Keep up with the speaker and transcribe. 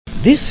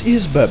This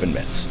is Bourbon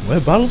Bets,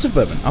 where bottles of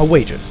bourbon are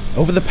wagered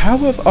over the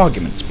power of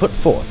arguments put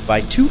forth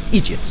by two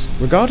idiots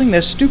regarding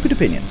their stupid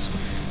opinions.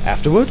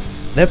 Afterward,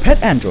 their pet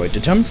android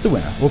determines the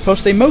winner will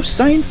post a most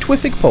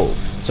scientific poll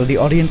so the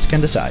audience can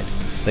decide.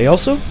 They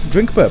also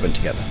drink bourbon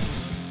together.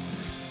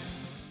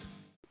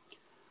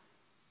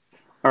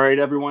 All right,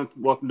 everyone.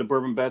 Welcome to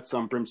Bourbon Bets.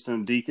 I'm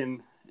Brimstone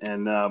Deacon,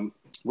 and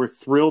we're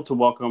thrilled to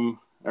welcome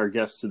our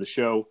guests to the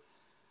show.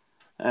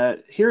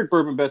 Here at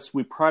Bourbon Bets,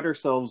 we pride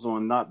ourselves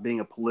on not being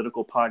a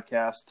political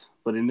podcast,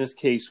 but in this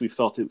case, we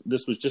felt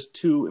this was just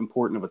too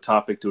important of a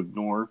topic to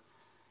ignore,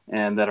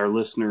 and that our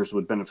listeners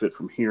would benefit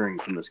from hearing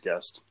from this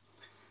guest.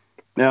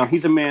 Now,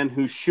 he's a man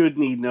who should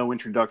need no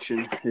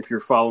introduction if you're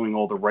following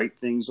all the right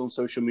things on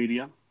social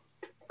media.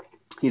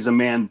 He's a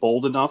man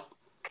bold enough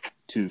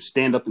to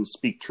stand up and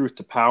speak truth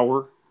to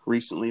power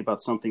recently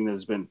about something that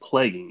has been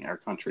plaguing our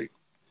country.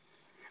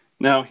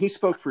 Now, he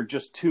spoke for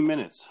just 2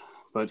 minutes,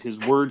 but his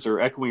words are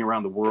echoing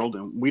around the world,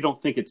 and we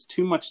don't think it's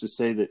too much to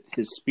say that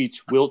his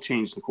speech will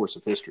change the course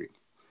of history.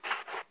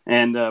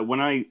 And when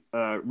I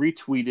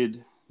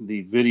retweeted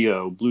the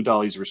video, Blue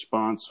Dolly's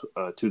response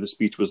to the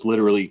speech was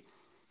literally,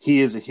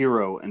 "He is a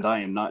hero, and I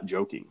am not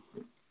joking."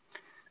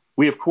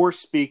 We, of course,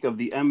 speak of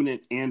the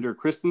eminent Ander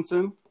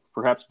Christensen,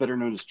 perhaps better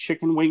known as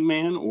Chicken Wing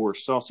Man or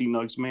Saucy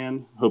Nugs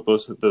Man. Hope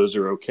both of those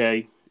are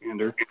okay,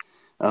 Ander.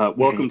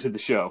 Welcome to the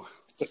show.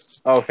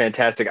 Oh,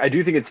 fantastic. I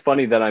do think it's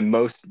funny that I'm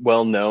most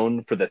well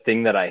known for the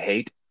thing that I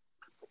hate.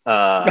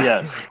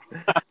 Yes.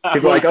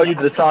 People are like, oh, you're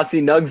the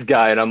Saucy Nugs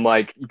guy. And I'm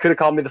like, you could have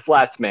called me the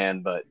Flats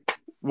Man, but...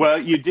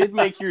 Well, you did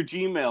make your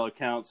Gmail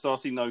account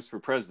Saucy Nugs for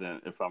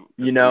President, if I'm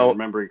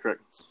remembering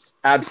correct.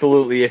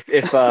 Absolutely.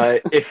 If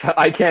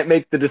I can't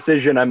make the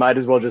decision, I might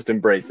as well just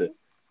embrace it.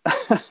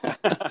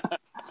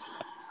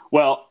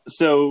 Well,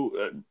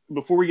 so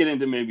before we get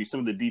into maybe some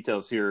of the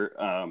details here,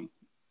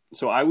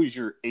 so I was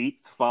your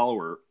 8th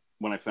follower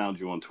when I found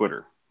you on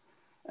Twitter,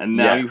 and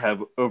now you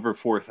have over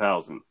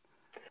 4,000.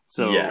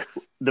 So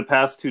the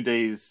past 2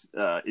 days,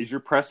 is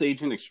your press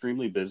agent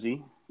extremely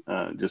busy,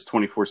 just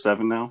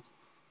 24/7 now?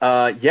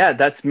 Yeah,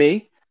 that's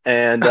me.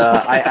 And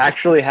I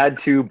actually had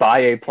to buy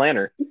a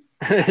planner.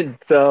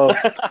 So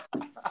I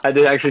had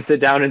to actually sit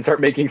down and start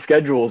making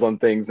schedules on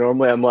things.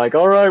 Normally I'm like,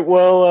 all right,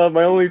 well,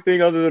 my only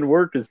thing other than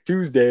work is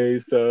Tuesday.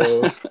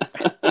 So...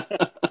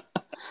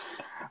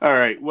 All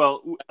right.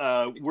 Well,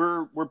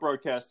 we're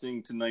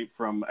broadcasting tonight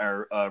from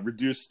our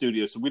reduced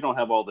studio, so we don't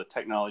have all the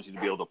technology to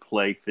be able to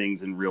play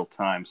things in real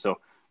time. So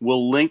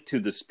we'll link to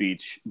the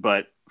speech.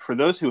 But for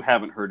those who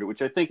haven't heard it,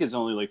 which I think is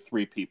only like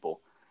 3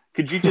 people,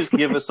 could you just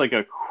give us like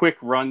a quick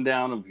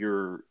rundown of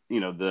your,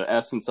 the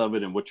essence of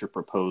it and what your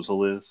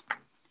proposal is?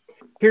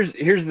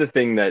 Here's the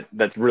thing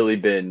that's really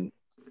been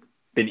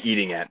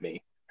eating at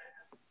me.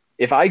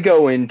 If I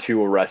go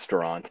into a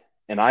restaurant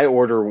and I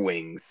order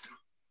wings,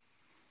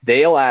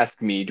 they'll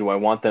ask me, do I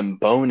want them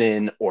bone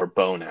in or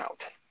bone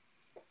out?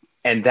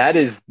 And that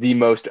is the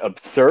most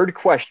absurd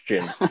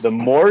question. The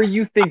more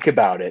you think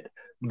about it,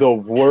 the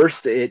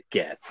worse it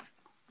gets.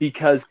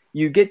 Because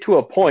you get to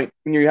a point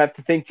when you have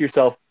to think to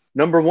yourself,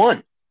 number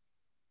one,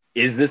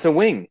 is this a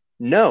wing?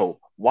 No.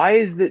 Why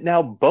is it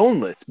now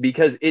boneless?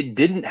 Because it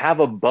didn't have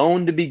a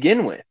bone to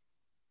begin with.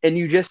 And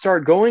you just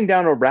start going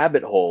down a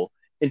rabbit hole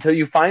until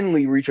you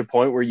finally reach a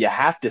point where you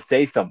have to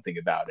say something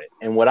about it.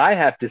 And what I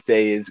have to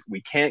say is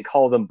we can't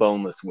call them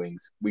boneless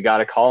wings. We got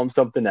to call them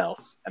something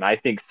else. And I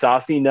think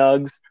Saucy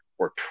Nugs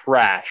or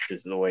trash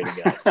is the way to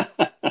go.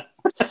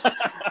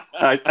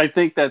 I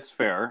think that's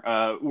fair.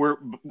 I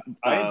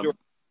enjoy the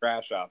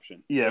trash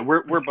option. Yeah,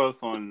 we're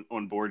both on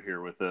board here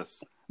with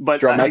this.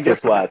 But drumettes or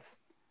flats?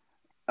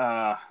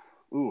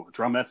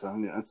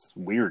 Drumettes. That's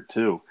weird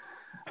too.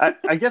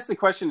 I guess the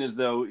question is,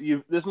 though,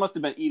 this must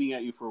have been eating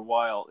at you for a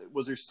while.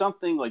 Was there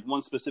something, like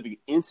one specific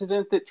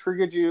incident that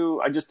triggered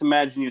you? I just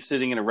imagine you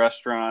sitting in a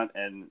restaurant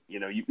and,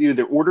 you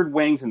either ordered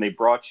wings and they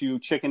brought you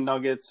chicken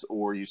nuggets,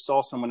 or you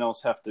saw someone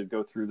else have to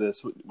go through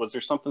this. Was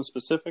there something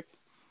specific?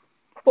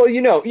 Well,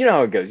 you know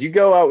how it goes. You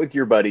go out with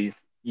your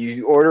buddies,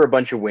 you order a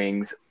bunch of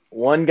wings.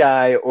 One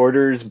guy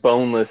orders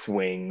boneless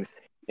wings,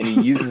 and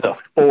he uses a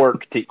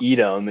fork to eat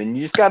them, and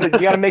you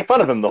gotta make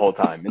fun of him the whole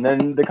time. And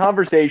then the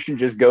conversation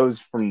just goes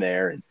from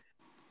there. And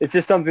it's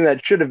just something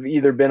that should have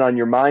either been on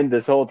your mind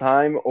this whole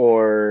time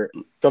or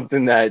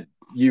something that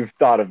you've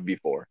thought of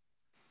before.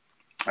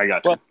 I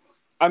got you. Well,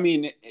 I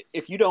mean,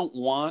 if you don't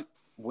want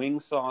wing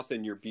sauce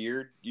in your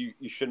beard, you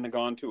shouldn't have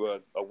gone to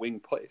a wing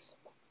place.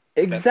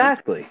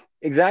 Exactly.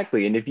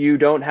 And if you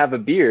don't have a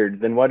beard,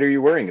 then what are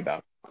you worrying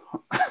about?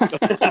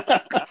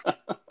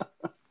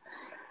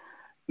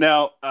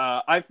 Now,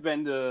 I've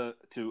been to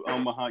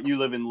Omaha. You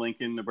live in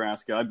Lincoln,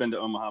 Nebraska. I've been to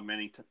Omaha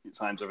many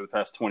times over the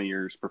past 20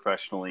 years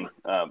professionally.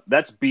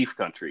 That's beef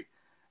country.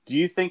 Do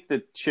you think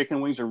that chicken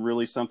wings are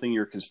really something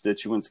your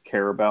constituents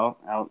care about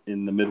out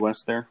in the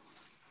Midwest there?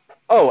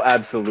 Oh,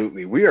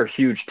 absolutely. We are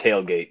huge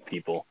tailgate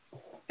people.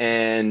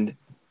 And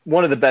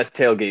one of the best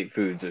tailgate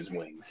foods is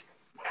wings.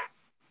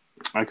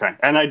 Okay.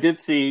 And I did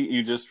see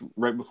you just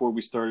right before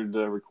we started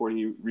recording,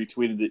 you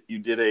retweeted that you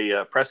did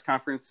a press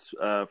conference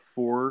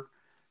for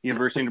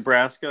University of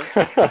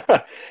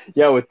Nebraska.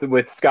 Yeah,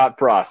 with Scott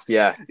Frost.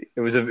 Yeah,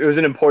 it was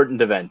an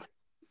important event.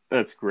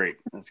 That's great.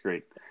 That's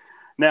great. He's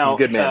Now, a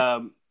good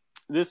man.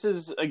 this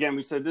is, again,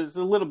 we said this is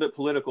a little bit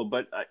political,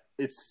 but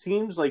it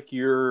seems like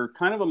you're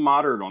kind of a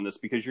moderate on this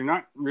because you're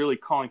not really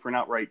calling for an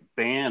outright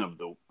ban of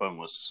the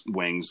boneless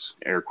wings,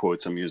 air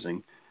quotes I'm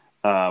using.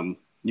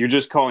 You're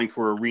just calling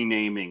for a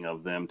renaming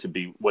of them to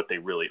be what they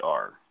really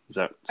are. Does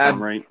that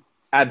sound right?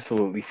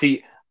 Absolutely.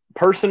 See,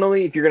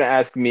 personally, if you're going to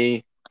ask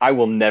me, I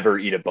will never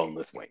eat a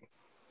boneless wing.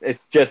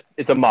 It's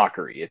a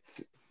mockery.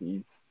 It's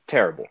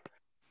terrible.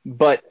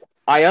 But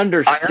I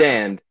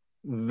understand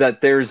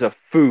that there's a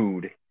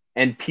food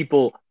and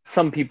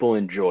some people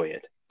enjoy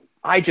it.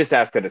 I just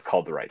ask that it's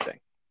called the right thing.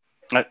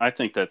 I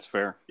think that's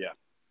fair. Yeah.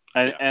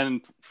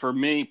 And for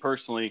me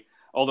personally,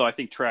 although I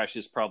think trash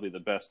is probably the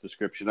best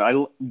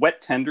description,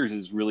 wet tenders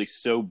is really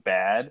so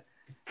bad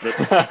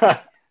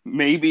that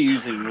maybe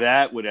using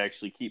that would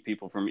actually keep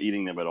people from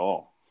eating them at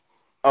all.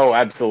 Oh,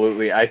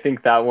 absolutely. I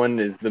think that one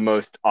is the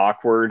most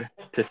awkward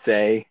to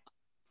say.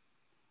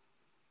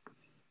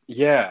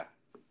 Yeah.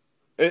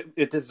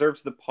 It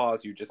deserves the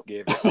pause you just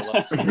gave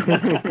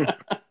it.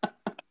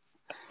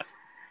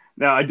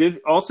 Now, I did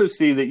also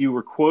see that you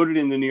were quoted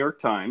in the New York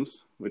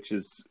Times, which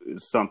is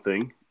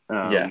something.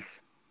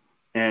 Yes.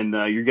 And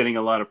you're getting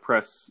a lot of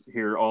press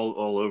here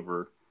all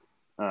over.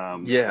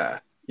 Yeah.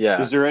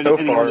 Is there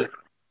anything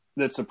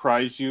that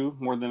surprised you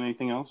more than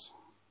anything else?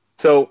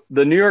 So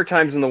the New York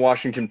Times and the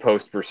Washington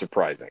Post were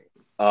surprising.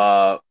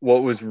 What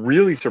was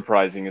really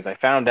surprising is I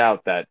found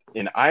out that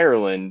in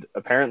Ireland,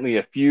 apparently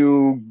a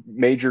few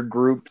major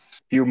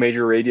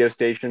radio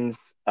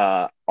stations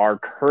are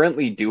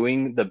currently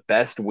doing the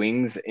best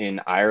wings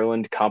in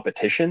Ireland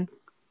competition.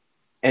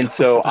 And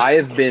so I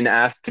have been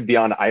asked to be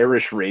on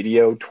Irish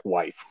radio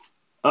twice.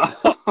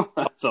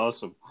 That's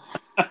awesome.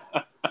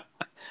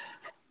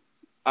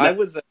 I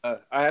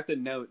have to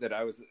note that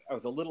I was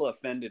a little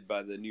offended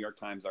by the New York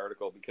Times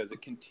article because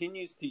it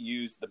continues to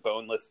use the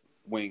boneless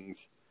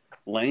wings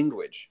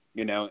language,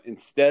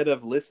 instead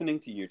of listening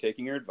to you,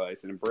 taking your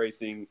advice and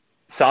embracing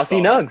saucy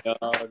nugs,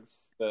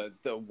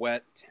 the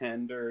wet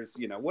tenders,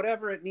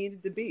 whatever it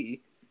needed to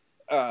be.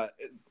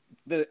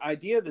 The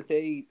idea that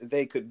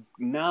they could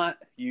not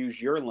use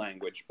your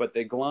language, but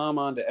they glom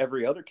onto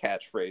every other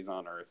catchphrase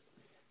on earth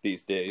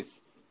these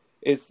days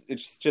it's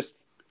just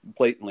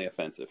blatantly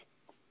offensive.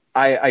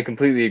 I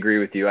completely agree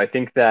with you. I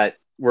think that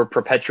we're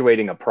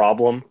perpetuating a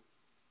problem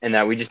and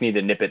that we just need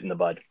to nip it in the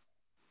bud.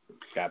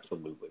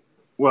 Absolutely.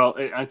 Well,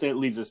 I think it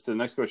leads us to the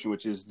next question,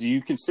 which is, do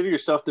you consider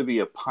yourself to be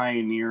a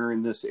pioneer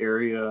in this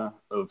area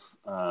of,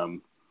 of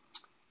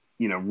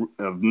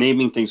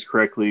naming things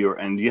correctly,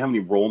 and do you have any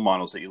role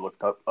models that you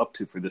looked up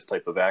to for this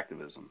type of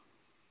activism?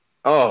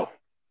 Oh,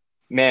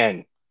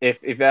 man.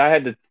 If I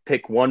had to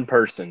pick one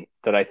person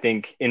that I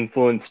think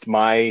influenced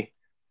my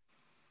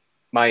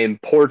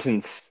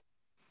importance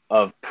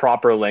of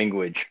proper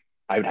language,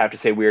 I would have to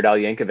say Weird Al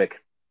Yankovic.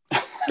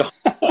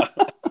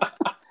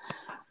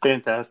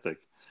 Fantastic.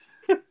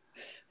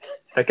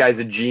 That guy's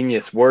a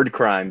genius. Word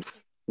crimes.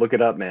 Look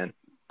it up, man.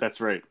 That's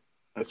right.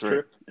 That's right.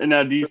 True. And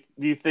now, do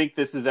you think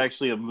this is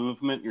actually a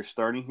movement you're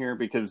starting here?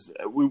 Because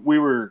we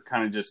were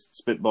kind of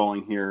just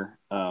spitballing here,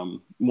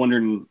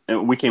 wondering.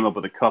 We came up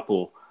with a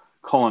couple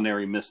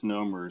culinary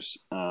misnomers.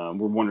 We're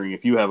wondering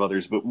if you have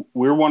others, but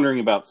we're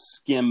wondering about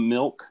skim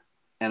milk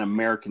and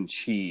American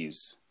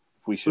cheese.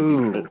 If we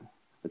should be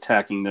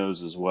attacking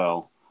those as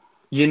well.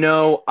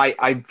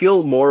 I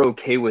feel more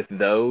okay with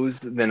those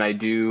than I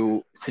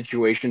do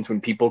situations when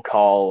people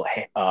call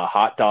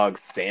hot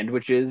dogs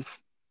sandwiches.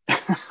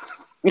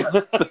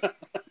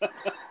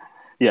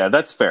 Yeah,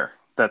 that's fair.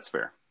 That's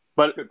fair.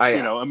 But,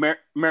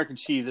 American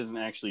cheese isn't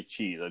actually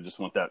cheese. I just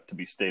want that to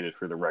be stated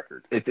for the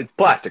record. It's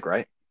plastic,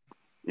 right?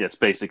 Yeah, it's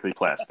basically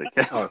plastic.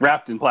 It's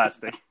wrapped in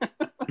plastic.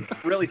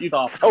 Really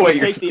soft. Oh,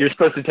 wait, you're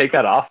supposed to take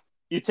that off?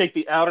 You take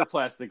the outer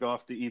plastic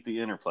off to eat the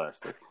inner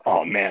plastic.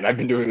 Oh, man, I've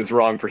been doing this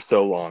wrong for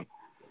so long.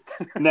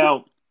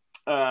 Now,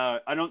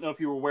 I don't know if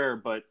you were aware,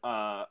 but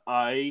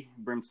I,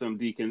 Brimstone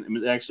Deacon,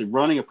 am actually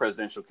running a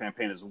presidential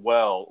campaign as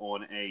well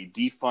on a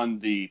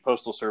defund the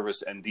Postal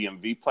Service and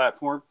DMV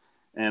platform.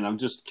 And I'm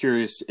just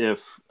curious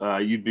if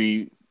you'd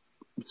be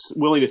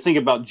willing to think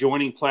about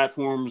joining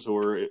platforms,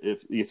 or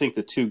if you think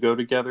the two go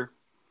together.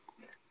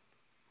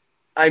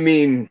 I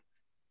mean,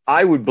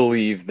 I would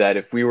believe that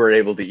if we were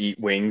able to eat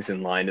wings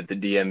in line at the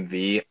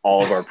DMV,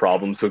 all of our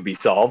problems would be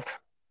solved.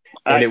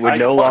 And it would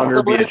no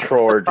longer be a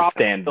chore to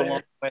stand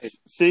there.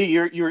 See,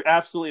 you're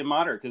absolutely a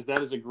moderate, because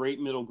that is a great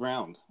middle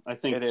ground. I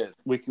think it is.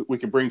 We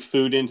could bring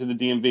food into the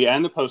DMV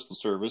and the Postal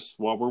Service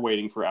while we're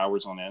waiting for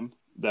hours on end.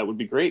 That would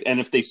be great. And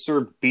if they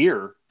served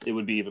beer, it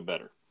would be even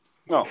better.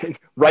 Oh.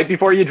 Right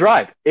before you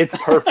drive. It's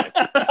perfect.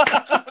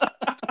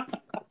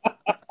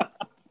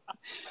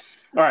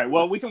 All right.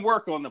 Well, we can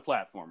work on the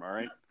platform. All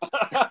right.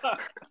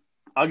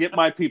 I'll get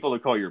my people to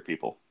call your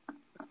people.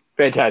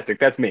 Fantastic.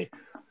 That's me.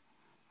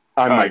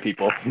 I'm my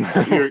people.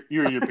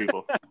 You're your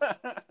people.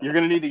 You're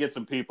going to need to get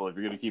some people if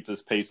you're going to keep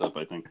this pace up,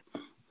 I think.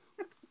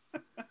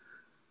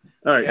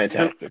 All right.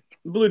 Fantastic.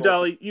 Blue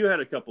Dolly, you had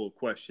a couple of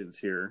questions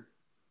here.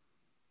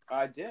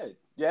 I did.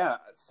 Yeah.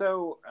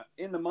 So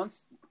in the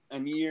months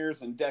and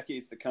years and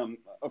decades to come,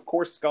 of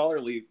course,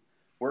 scholarly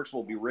works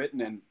will be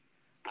written. And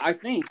I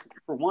think,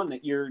 for one,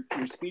 that your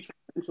speech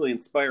will eventually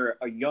inspire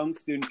a young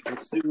student to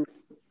pursue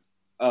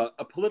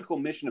a political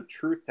mission of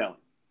truth-telling.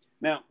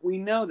 Now, we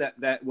know that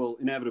that will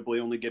inevitably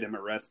only get him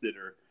arrested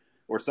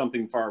or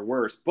something far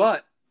worse.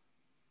 But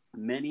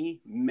many,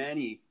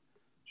 many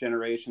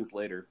generations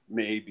later,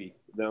 maybe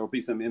there will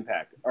be some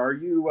impact. Are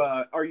you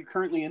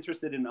currently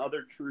interested in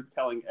other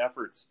truth-telling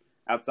efforts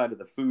outside of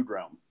the food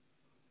realm?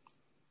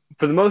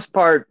 For the most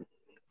part,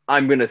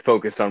 I'm going to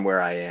focus on where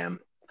I am.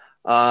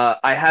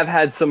 I have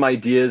had some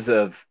ideas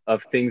of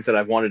things that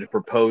I've wanted to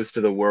propose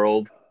to the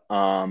world.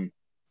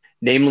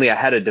 Namely, I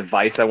had a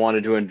device I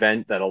wanted to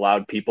invent that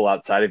allowed people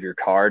outside of your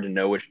car to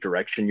know which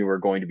direction you were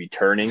going to be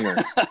turning or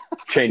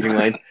changing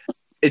lanes.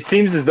 It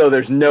seems as though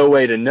there's no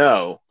way to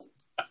know.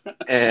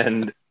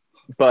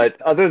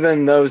 But other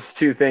than those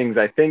two things,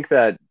 I think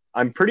that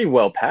I'm pretty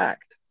well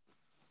packed.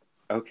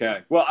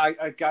 Okay. Well,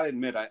 I got to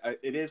admit,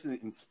 it is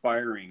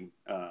inspiring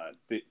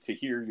to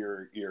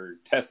hear your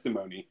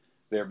testimony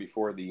there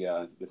before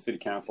the city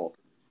council.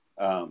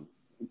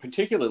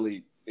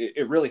 Particularly,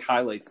 it really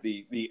highlights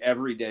the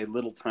everyday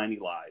little tiny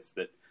lies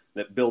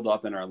that build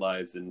up in our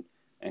lives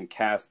and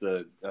cast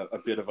a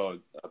bit of a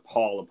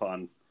pall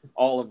upon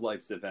all of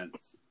life's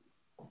events.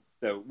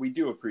 So we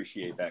do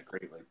appreciate that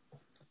greatly.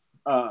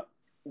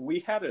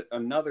 We had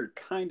another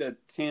kind of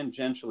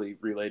tangentially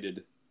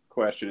related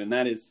question, and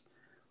that is,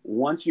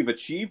 once you've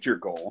achieved your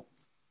goal,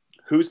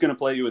 who's going to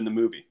play you in the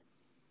movie?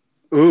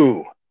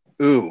 Ooh,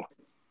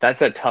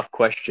 that's a tough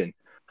question.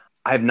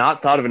 I have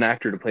not thought of an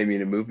actor to play me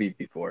in a movie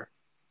before.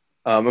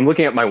 I'm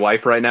looking at my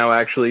wife right now,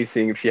 actually,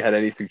 seeing if she had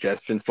any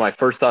suggestions. My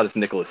first thought is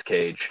Nicolas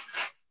Cage.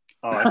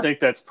 Oh, I think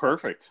that's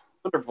perfect.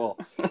 Wonderful.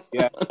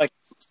 Yeah, like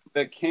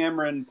the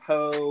Cameron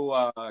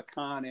Poe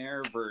Con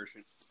Air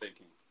version.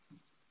 Thinking.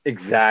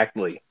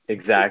 Exactly.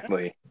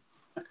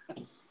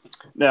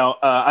 Now,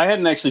 I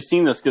hadn't actually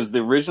seen this because the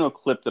original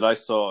clip that I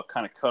saw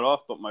kind of cut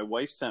off, but my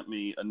wife sent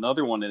me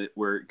another one in it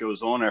where it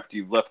goes on after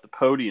you've left the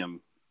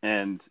podium,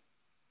 and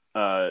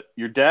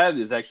your dad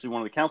is actually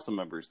one of the council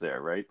members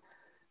there, right?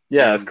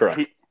 Yeah, And that's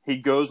correct. He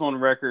goes on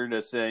record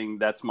as saying,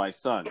 "That's my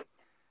son."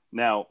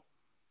 Now,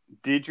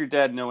 did your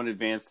dad know in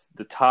advance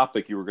the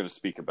topic you were going to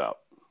speak about?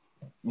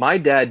 My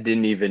dad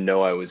didn't even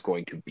know I was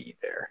going to be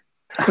there.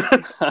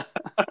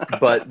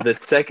 But the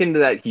second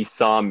that he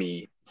saw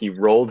me, he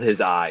rolled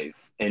his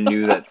eyes and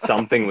knew that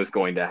something was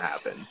going to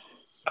happen.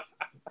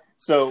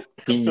 So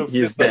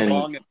he's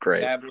been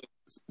great.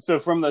 So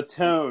from the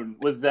tone,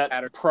 was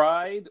that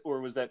pride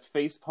or was that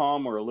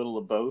facepalm or a little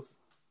of both?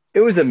 It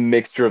was a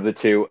mixture of the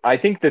two. I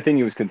think the thing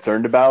he was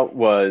concerned about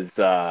was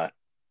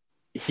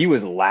he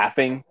was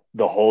laughing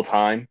the whole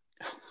time,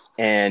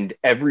 and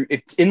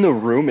in the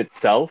room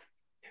itself,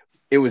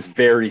 it was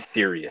very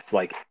serious.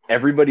 Like,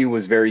 everybody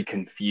was very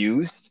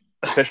confused,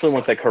 especially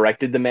once I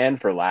corrected the man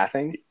for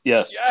laughing.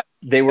 Yes.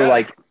 They were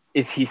like,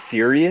 is he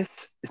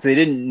serious? So they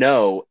didn't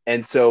know.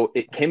 And so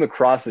it came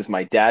across as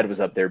my dad was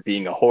up there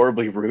being a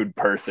horribly rude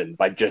person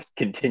by just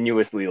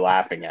continuously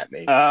laughing at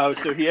me. Oh,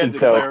 so he had to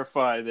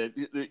clarify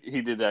that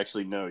he did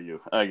actually know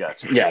you. I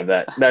got you. Yeah,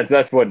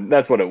 that's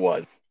what it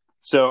was.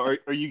 So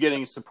are you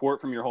getting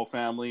support from your whole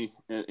family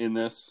in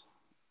this?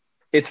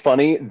 It's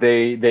funny.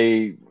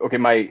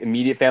 My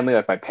immediate family,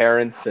 like my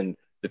parents and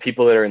the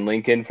people that are in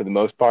Lincoln, for the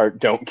most part,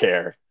 don't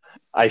care.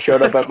 I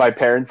showed up at my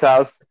parents'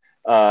 house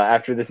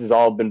after this has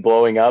all been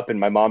blowing up, and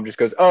my mom just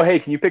goes, "Oh, hey,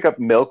 can you pick up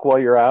milk while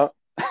you're out?"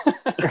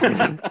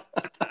 And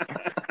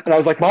I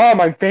was like,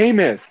 "Mom, I'm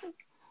famous."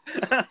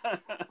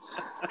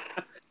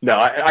 No,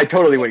 I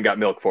totally went and got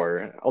milk for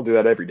her. I'll do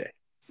that every day.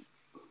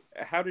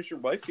 How does your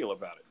wife feel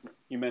about it?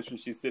 You mentioned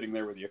she's sitting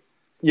there with you.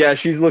 Yeah,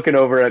 she's looking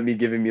over at me,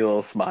 giving me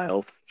little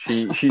smiles.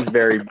 She's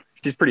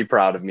pretty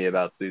proud of me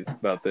about this.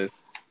 I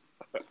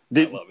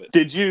love it.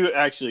 Did you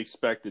actually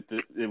expect that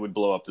it would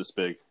blow up this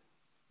big?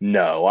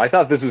 No, I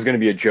thought this was going to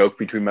be a joke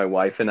between my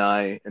wife and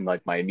I and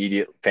like my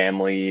immediate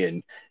family,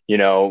 and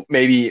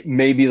maybe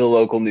the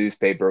local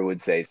newspaper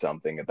would say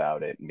something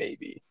about it,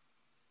 maybe.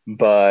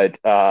 But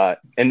and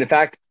in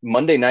fact,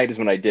 Monday night is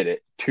when I did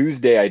it.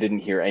 Tuesday, I didn't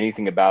hear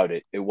anything about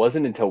it. It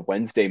wasn't until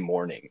Wednesday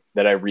morning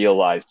that I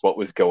realized what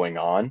was going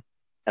on,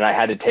 and I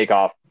had to take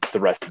off the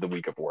rest of the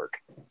week of work.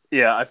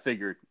 Yeah, I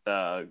figured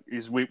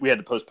we had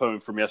to postpone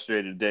from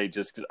yesterday to today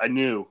just because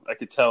I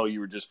could tell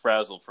you were just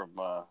frazzled from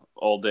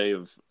all day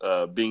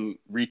of being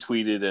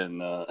retweeted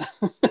and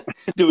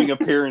doing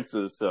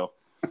appearances. So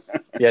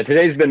yeah,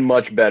 today's been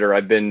much better.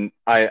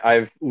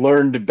 I've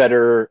learned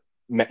better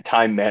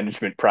time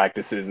management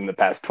practices in the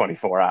past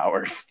 24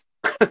 hours.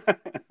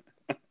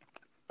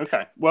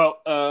 Okay.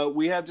 Well,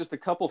 we have just a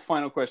couple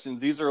final questions.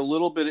 These are a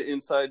little bit of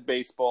inside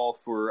baseball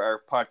for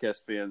our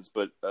podcast fans,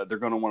 but they're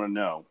going to want to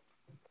know.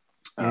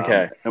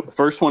 Okay.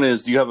 First one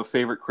is, do you have a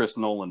favorite Chris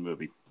Nolan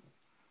movie?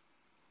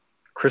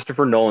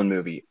 Christopher Nolan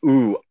movie.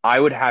 Ooh, I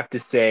would have to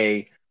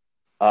say,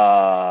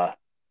 oh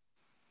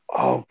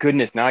Oh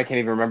goodness, now I can't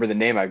even remember the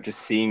name. I'm just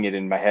seeing it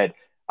in my head.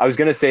 I was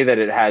gonna say that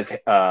it has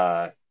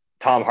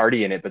Tom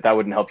Hardy in it, but that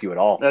wouldn't help you at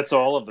all. That's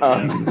all of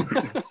them.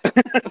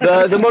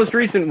 The most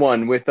recent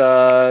one with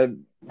the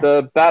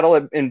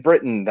battle in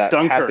Britain that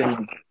Dunkirk.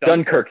 happened.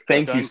 Dunkirk.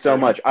 Thank you so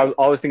Dunkirk. much. I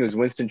always think it was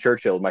Winston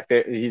Churchill.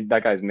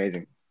 That guy's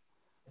amazing.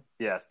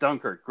 Yes,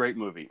 Dunkirk, great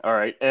movie. All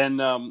right, and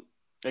the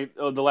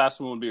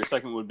last one would be, or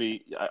second would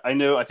be,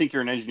 I think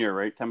you're an engineer,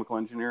 right? Chemical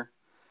engineer.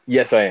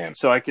 Yes, I am.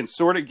 So I can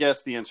sort of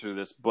guess the answer to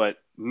this, but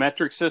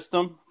metric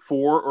system,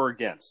 for or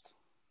against?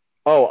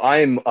 Oh,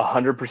 I'm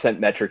 100%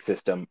 metric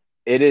system.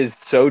 It is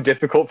so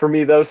difficult for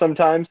me though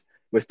sometimes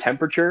with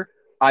temperature.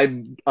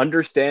 I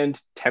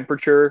understand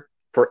temperature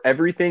for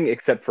everything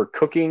except for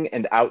cooking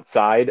and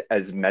outside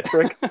as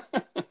metric.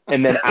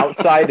 And then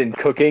outside and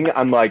cooking,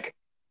 I'm like,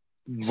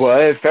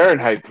 what?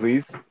 Fahrenheit,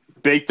 please.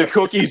 Bake the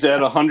cookies at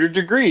 100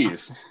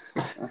 degrees.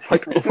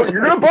 Like, you're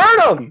going to burn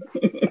them.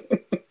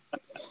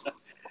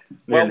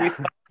 Well, we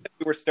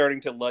were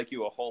starting to like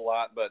you a whole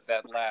lot, but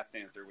that last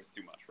answer was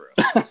too much for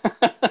us.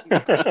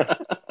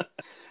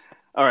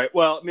 All right.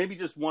 Well, maybe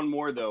just one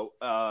more, though.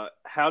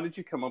 How did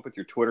you come up with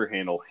your Twitter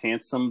handle,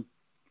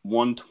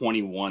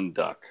 Handsome121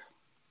 Duck?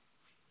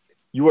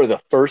 You are the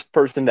first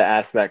person to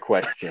ask that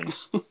question.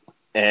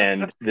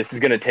 And this is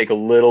going to take a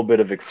little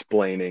bit of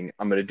explaining.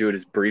 I'm going to do it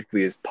as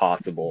briefly as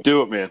possible.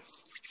 Do it, man.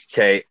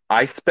 Okay.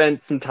 I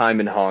spent some time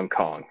in Hong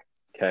Kong.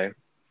 Okay.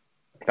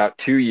 About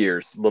 2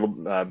 years, a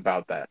little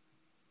about that.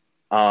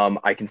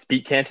 I can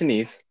speak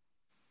Cantonese.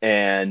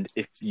 And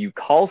if you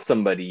call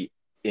somebody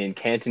in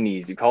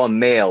Cantonese, you call a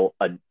male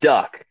a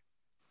duck,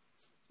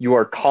 you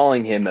are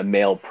calling him a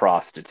male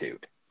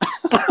prostitute.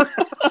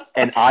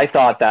 And I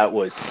thought that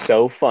was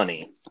so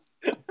funny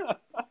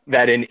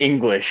that in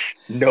English,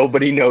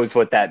 nobody knows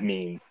what that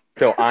means.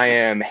 So I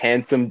am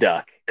handsome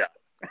duck. Yeah.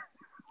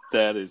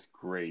 That is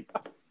great.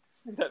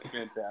 That's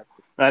fantastic.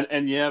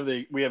 And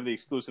we have the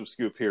exclusive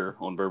scoop here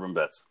on Bourbon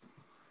Bets.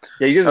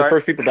 Yeah, you guys are the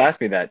first people to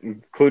ask me that,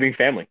 including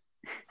family.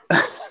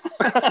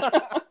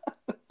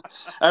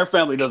 Our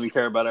family doesn't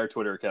care about our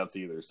Twitter accounts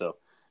either, so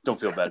don't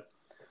feel bad.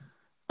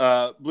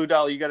 Blue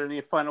Dolly, you got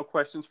any final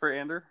questions for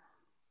Ander?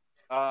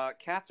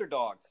 Cats or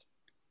dogs?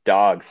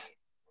 Dogs.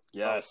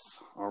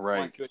 Yes. All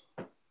right.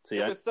 See,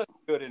 it was such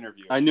a good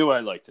interview. I knew I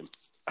liked him.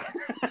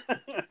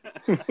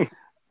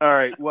 All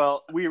right.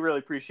 Well, we really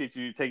appreciate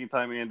you taking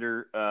time,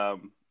 Ander,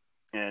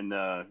 and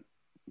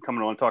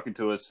coming on and talking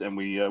to us. And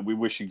we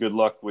wish you good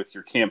luck with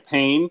your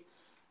campaign.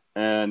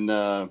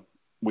 And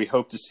we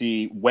hope to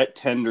see wet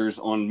tenders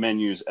on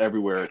menus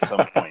everywhere at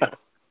some point.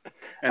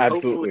 And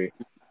absolutely.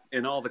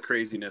 In all the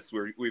craziness,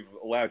 we've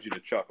allowed you to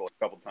chuckle a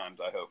couple times,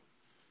 I hope.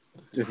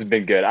 This has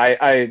been good.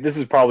 This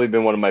has probably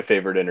been one of my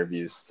favorite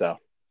interviews. So,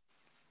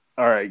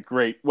 all right,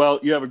 great. Well,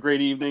 you have a great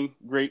evening,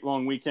 great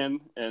long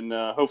weekend, and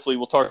hopefully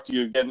we'll talk to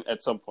you again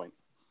at some point.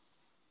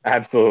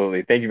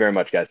 Absolutely. Thank you very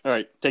much, guys. All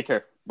right, take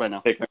care. Bye now.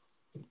 Take care.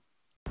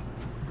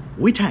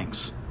 We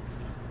tanks